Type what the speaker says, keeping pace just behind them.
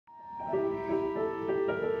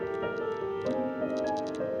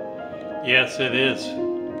Yes, it is.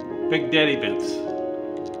 Big Daddy Vince,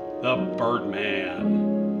 the Birdman,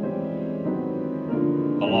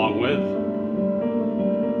 along with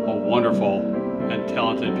a wonderful and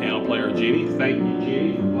talented piano player, Jeannie. Thank you,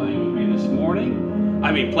 Jeannie, for playing with me this morning.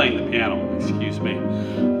 I mean, playing the piano, excuse me.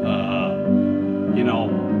 You know,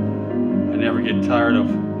 I never get tired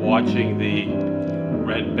of watching the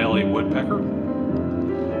red-bellied woodpecker.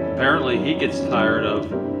 Apparently, he gets tired of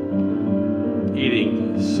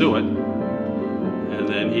eating suet, and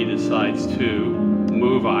then he decides to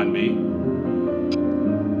move on me.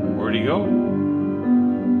 Where'd he go?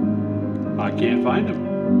 I can't find him.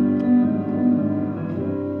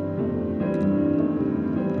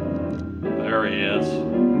 There he is.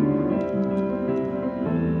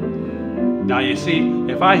 Now you see,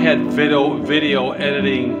 if I had video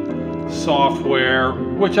editing software,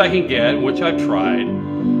 which I can get, which I've tried,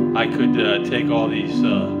 I could take all these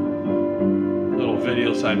little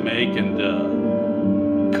videos I make and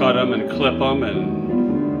cut them and clip them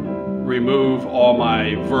and remove all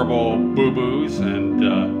my verbal boo-boos and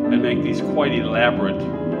make these quite elaborate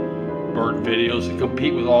bird videos and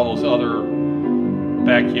compete with all those other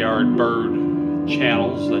backyard bird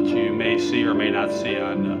channels that you may see or may not see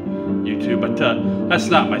on YouTube, but that's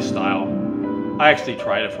not my style. I actually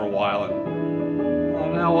tried it for a while, and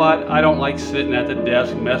you know what? I don't like sitting at the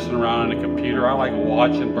desk messing around on the computer. I like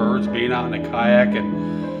watching birds, being out in a kayak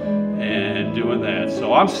and doing that.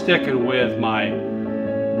 So I'm sticking with my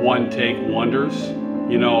one-take wonders.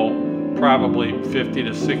 You know, probably 50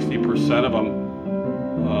 to 60% of them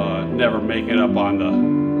never make it up on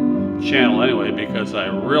the channel anyway, because I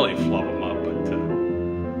really flub them up.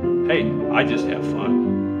 But hey, I just have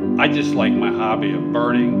fun. I just like my hobby of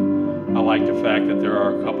birding. I like the fact that there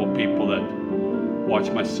are a couple people that watch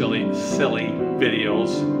my silly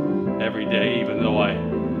videos every day, even though I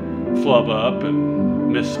flub up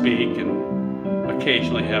and misspeak and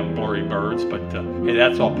occasionally have blurry birds. But hey,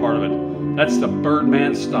 that's all part of it. That's the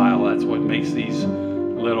Birdman style. That's what makes these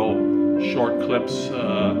little short clips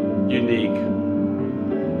unique.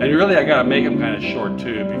 And really, I gotta make them kind of short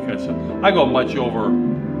too, because I go much over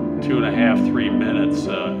 2.5, 3 minutes.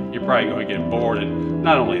 You're probably going to get bored. And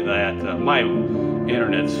not only that, my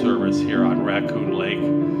internet service here on Raccoon Lake,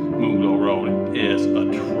 Moonglow Road, is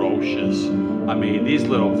atrocious. I mean, these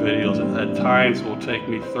little videos at times will take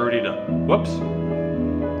me 30 to, whoops.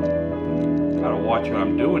 Gotta watch what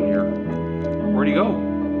I'm doing here. Where'd he go?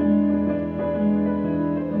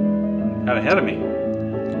 Got ahead of me.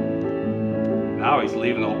 Now he's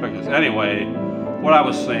leaving the whole pictures. Anyway, what I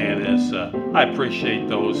was saying is I appreciate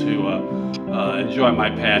those who enjoy my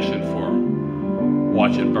passion for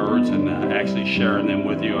watching birds and actually sharing them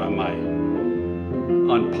with you on my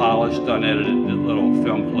unpolished, unedited little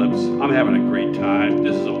film clips. I'm having a great time.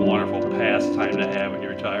 This is a wonderful pastime to have when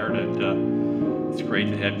you're tired, and it's great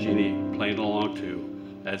to have Jeannie playing along too.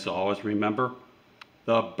 As always, remember,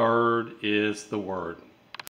 the bird is the word.